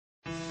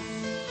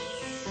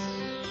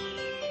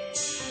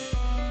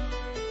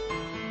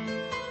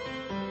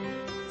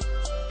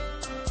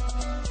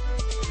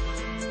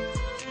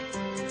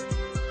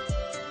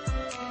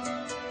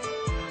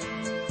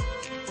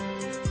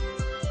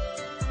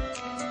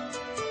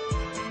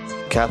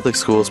Catholic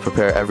schools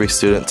prepare every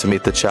student to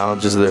meet the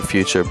challenges of their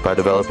future by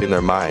developing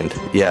their mind,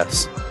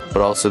 yes,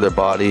 but also their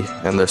body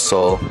and their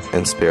soul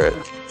and spirit.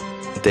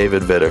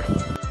 David Vitter.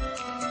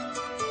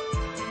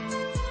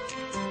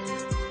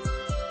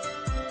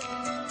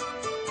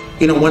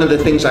 You know, one of the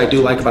things I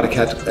do like about a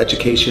Catholic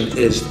education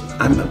is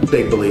I'm a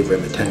big believer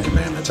in the Ten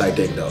Commandments. I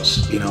dig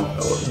those. You know,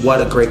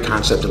 what a great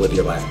concept to live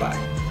your life by.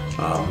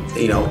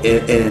 You know,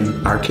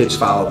 and our kids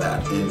follow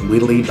that. And we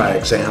lead by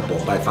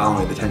example by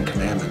following the Ten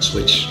Commandments,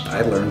 which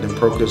I learned in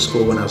parochial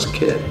school when I was a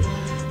kid.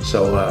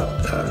 So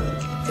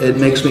it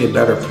makes me a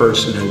better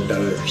person and a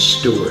better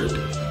steward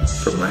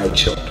for my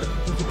children.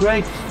 There's a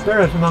great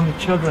spirit among the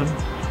children,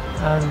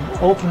 and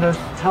openness,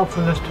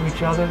 helpfulness to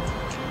each other,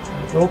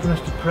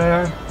 openness to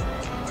prayer,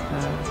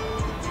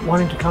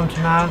 wanting to come to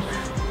Mass.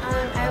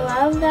 I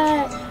love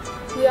that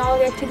we all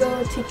get to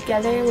go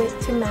together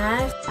to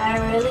Mass. I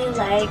really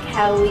like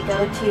how we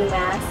go to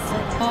Mass.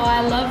 Oh,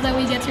 I love that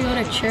we get to go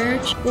to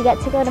church. We get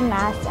to go to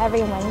Mass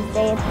every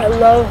Wednesday. I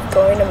love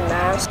going to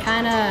Mass.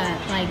 Kind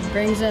of like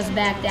brings us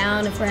back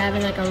down if we're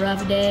having like a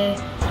rough day.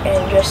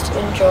 And just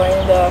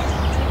enjoying the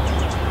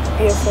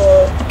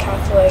beautiful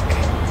Catholic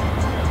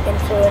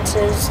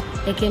influences.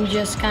 It can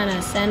just kind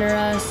of center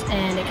us,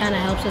 and it kind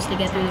of helps us to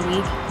get through the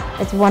week.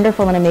 It's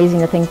wonderful and amazing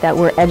to think that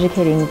we're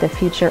educating the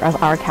future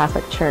of our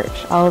Catholic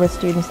Church. All of the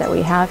students that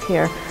we have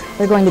here,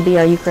 they're going to be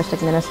our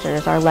Eucharistic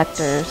ministers, our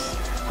lectors,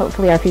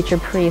 hopefully our future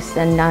priests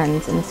and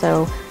nuns. And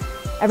so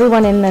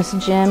everyone in this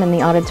gym and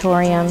the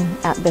auditorium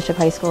at Bishop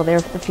High School,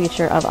 they're the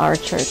future of our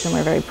church, and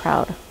we're very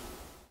proud.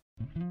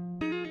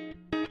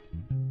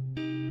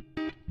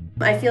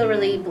 I feel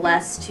really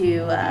blessed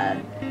to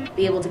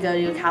be able to go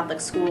to a Catholic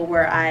school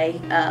where I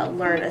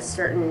learn a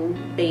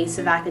certain base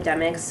of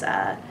academics.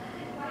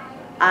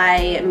 I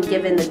am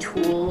given the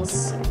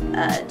tools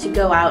to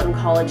go out in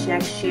college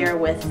next year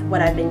with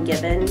what I've been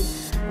given.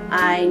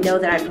 I know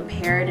that I'm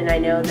prepared, and I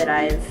know that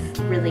I've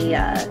really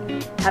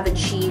have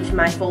achieved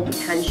my full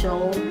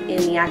potential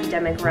in the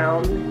academic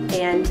realm,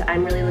 and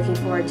I'm really looking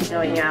forward to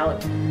going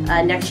out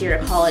next year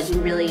to college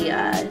and really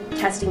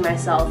testing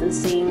myself and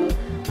seeing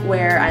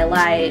where I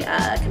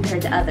lie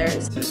compared to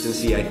others.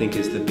 Consistency, I think,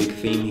 is the big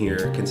theme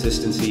here.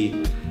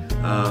 Consistency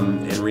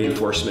and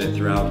reinforcement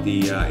throughout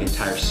the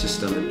entire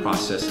system and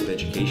process of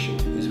education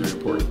is very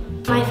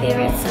important. My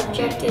favorite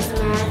subject is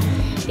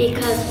math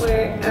because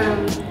we're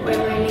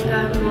learning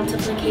our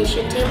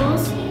multiplication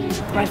tables.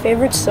 My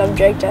favorite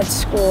subject at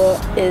school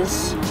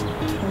is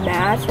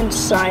math and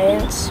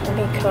science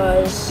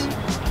because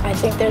I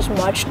think there's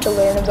much to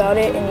learn about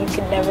it and you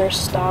can never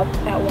stop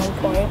at one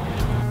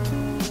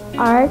point.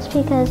 Arts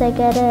because I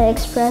get to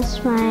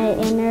express my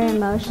inner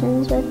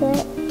emotions with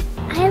it.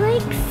 I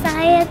like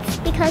science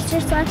because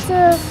there's lots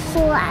of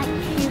cool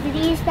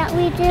activities that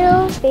we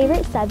do.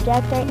 Favorite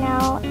subject right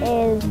now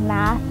is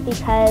math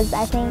because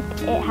I think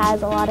it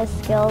has a lot of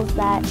skills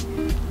that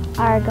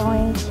are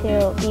going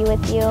to be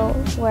with you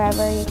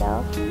wherever you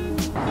go.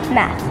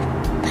 Math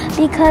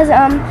because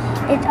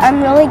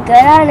I'm really good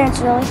at it and it's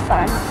really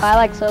fun. I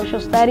like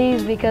social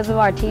studies because of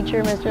our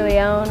teacher, Mr.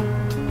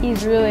 Leone.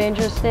 He's really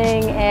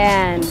interesting,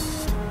 and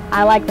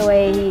I like the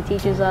way he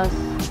teaches us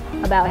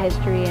about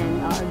history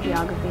and our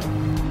geography.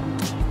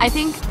 I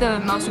think the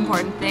most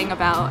important thing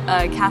about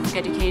Catholic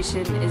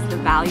education is the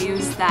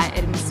values that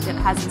it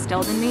has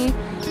instilled in me.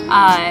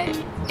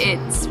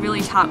 It's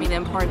really taught me the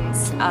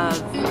importance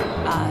of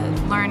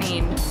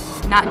learning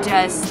not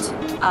just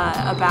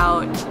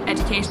about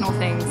educational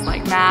things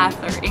like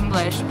math or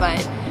English,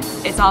 but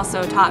it's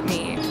also taught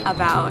me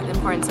about the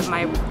importance of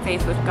my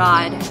faith with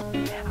God.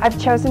 I've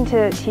chosen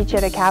to teach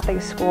at a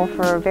Catholic school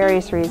for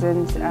various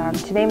reasons.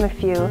 To name a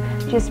few,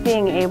 just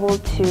being able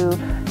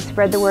to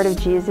spread the word of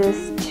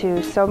Jesus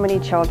to so many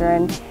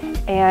children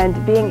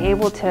and being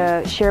able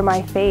to share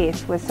my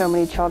faith with so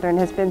many children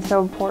has been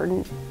so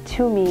important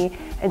to me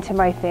and to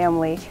my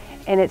family,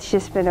 and it's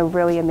just been a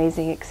really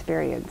amazing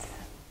experience.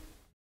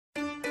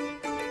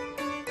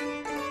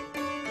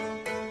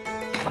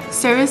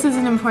 Service is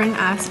an important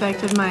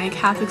aspect of my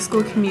Catholic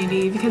school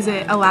community because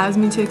it allows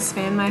me to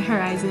expand my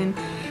horizon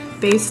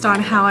based on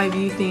how I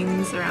view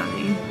things around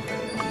me.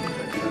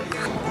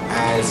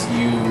 As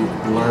you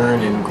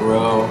learn and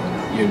grow,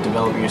 you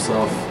develop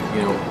yourself,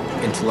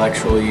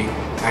 intellectually,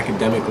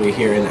 academically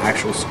here in the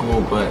actual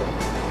school, but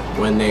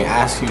when they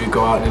ask you to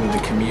go out into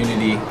the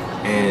community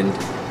and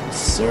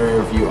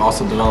serve, you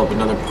also develop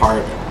another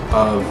part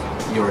of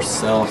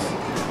yourself,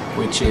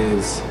 which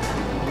is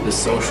the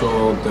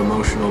social, the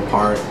emotional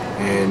part,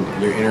 and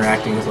you're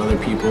interacting with other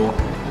people.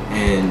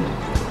 And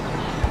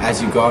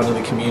as you go out into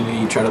the community,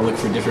 you try to look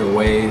for different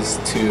ways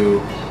to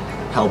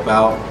help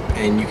out,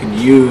 and you can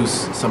use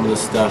some of the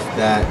stuff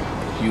that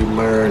you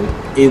learn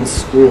in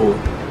school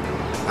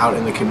out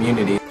in the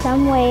community.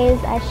 Some ways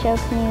I show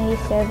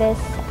community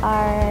service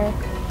are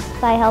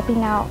by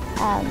helping out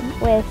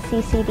with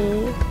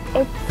CCD.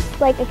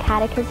 It's like a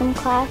catechism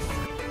class.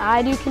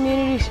 I do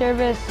community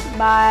service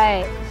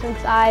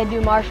since I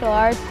do martial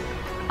arts,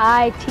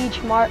 I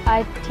teach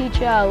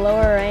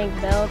lower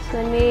ranked belts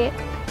than me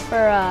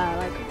for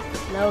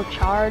no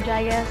charge,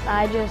 I guess.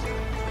 I just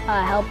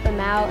help them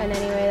out in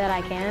any way that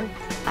I can.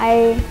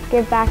 I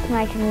give back to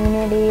my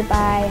community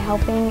by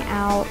helping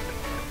out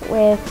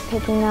with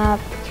picking up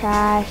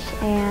trash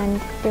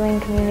and doing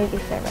community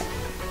service.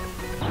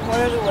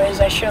 One of the ways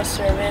I show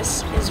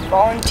service is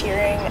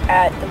volunteering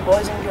at the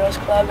Boys and Girls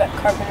Club at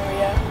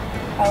Carpinteria.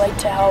 I like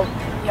to help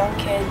young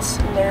kids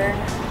learn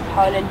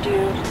how to do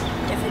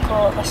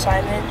difficult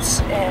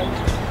assignments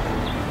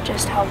and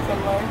just help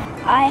them learn.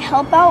 I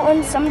help out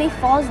when somebody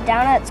falls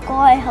down at school.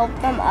 I help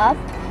them up.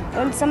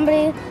 When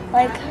somebody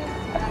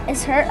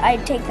is hurt, I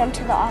take them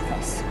to the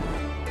office.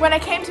 When I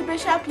came to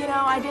Bishop,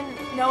 I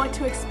didn't know what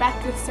to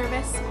expect with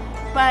service,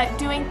 but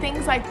doing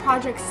things like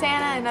Project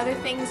Santa and other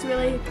things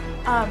really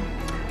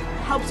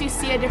helps you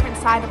see a different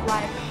side of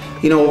life.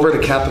 Over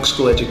at a Catholic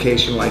school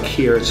education like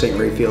here at St.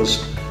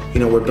 Raphael's,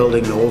 we're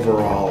building an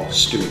overall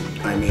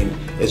student. I mean,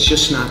 it's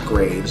just not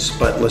grades,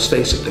 but let's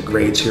face it, the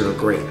grades here are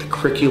great. The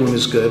curriculum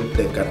is good,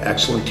 they've got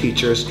excellent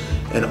teachers,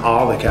 and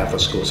all the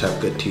Catholic schools have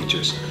good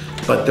teachers.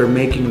 But they're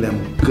making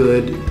them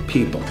good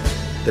people.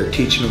 They're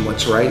teaching them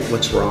what's right,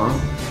 what's wrong,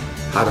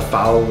 how to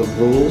follow the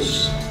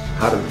rules,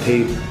 how to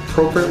behave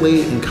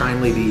appropriately and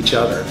kindly to each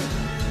other.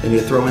 And you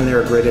throw in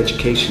there a great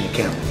education, you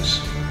can't lose.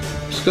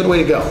 It's a good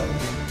way to go.